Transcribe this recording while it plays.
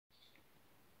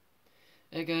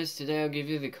Hey guys, today I'll give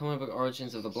you the comic book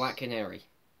origins of the Black Canary.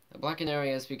 The Black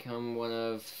Canary has become one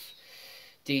of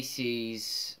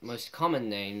DC's most common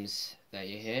names that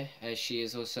you hear, as she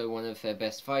is also one of their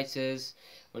best fighters,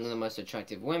 one of the most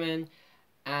attractive women,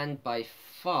 and by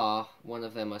far one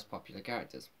of their most popular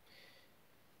characters.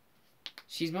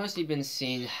 She's mostly been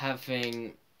seen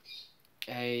having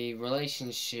a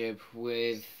relationship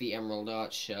with the Emerald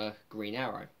Archer, Green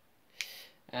Arrow,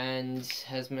 and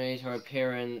has made her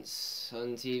appearance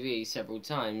on TV several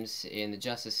times in the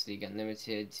Justice League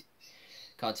Unlimited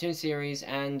cartoon series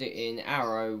and in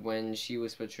Arrow when she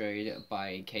was portrayed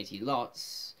by Katie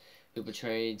Lotz, who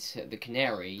portrayed the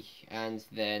Canary, and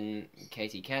then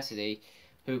Katie Cassidy,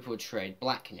 who portrayed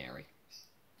Black Canary.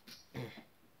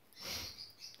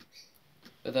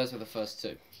 But those were the first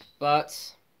two.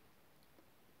 But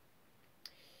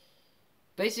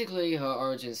basically her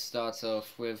origins start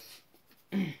off with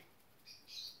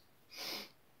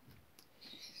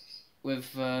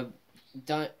her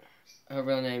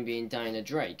real name being Diana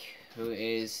Drake, who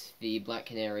is the Black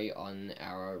Canary on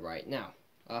Arrow right now,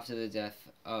 after the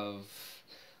death of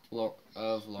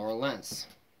Laurel Lance.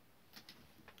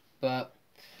 But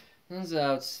turns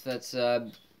out that her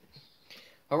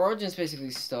origins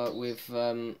basically start with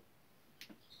her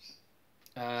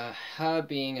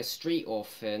being a street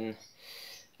orphan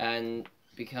and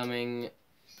becoming...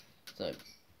 So,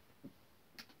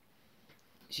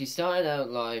 she started out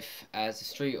life as a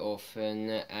street orphan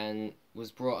and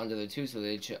was brought under the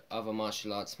tutelage of a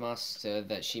martial arts master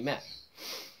that she met.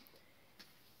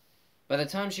 By the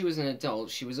time she was an adult,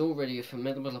 she was already a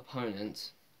formidable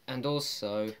opponent and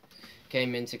also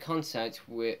came into contact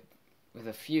with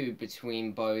a feud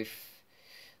between both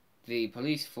the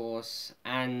police force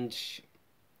and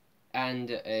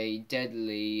a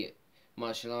deadly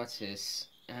martial artist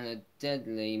and a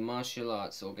deadly martial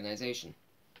arts organization.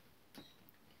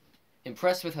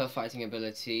 Impressed with her fighting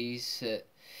abilities,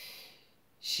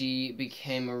 she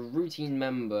became a routine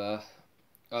member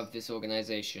of this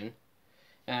organization,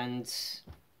 and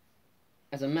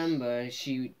as a member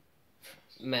she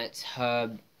met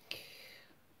her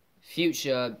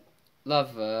future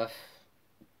lover,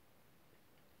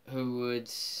 who would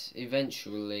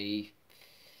eventually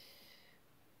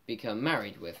become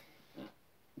married with.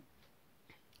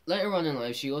 Later on in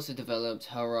life, she also developed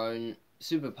her own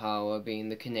superpower, being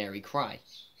the Canary Cry,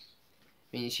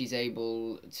 meaning she's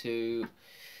able to,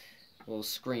 well,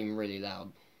 scream really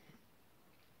loud.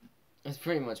 That's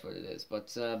pretty much what it is,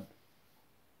 but her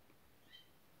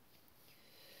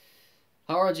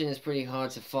origin is pretty hard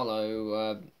to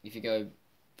follow if you go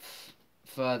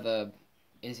further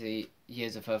into the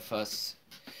years of her first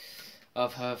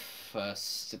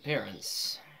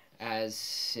appearance,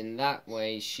 as in that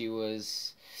way she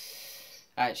was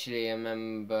actually a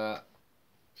member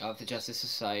of the Justice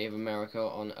Society of America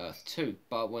on Earth 2,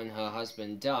 but when her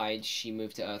husband died, she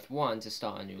moved to Earth 1 to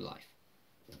start a new life.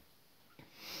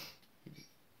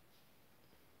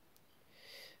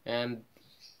 And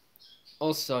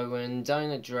also, when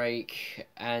Diana Drake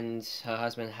and her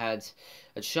husband had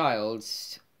a child,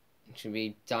 which would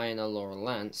be Diana Laurel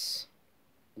Lance,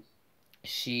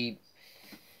 she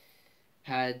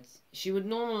would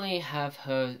normally have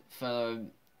her fellow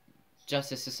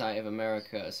Justice Society of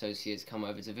America associates come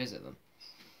over to visit them.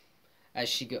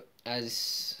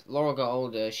 As Laurel got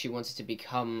older, she wanted to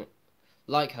become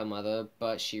like her mother,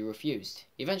 but she refused.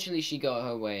 Eventually, she got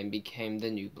her way and became the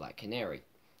new Black Canary,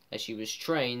 as she was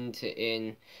trained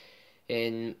in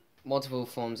multiple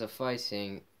forms of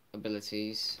fighting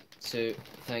abilities,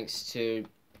 thanks to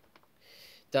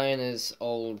Diana's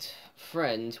old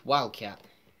friend, Wildcat.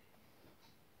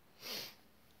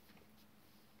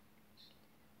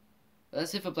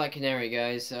 That's it for Black Canary,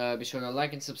 guys. Be sure to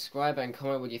like and subscribe and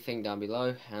comment what you think down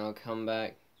below, and I'll come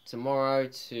back tomorrow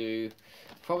to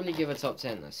probably give a top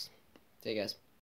 10 list. See you guys.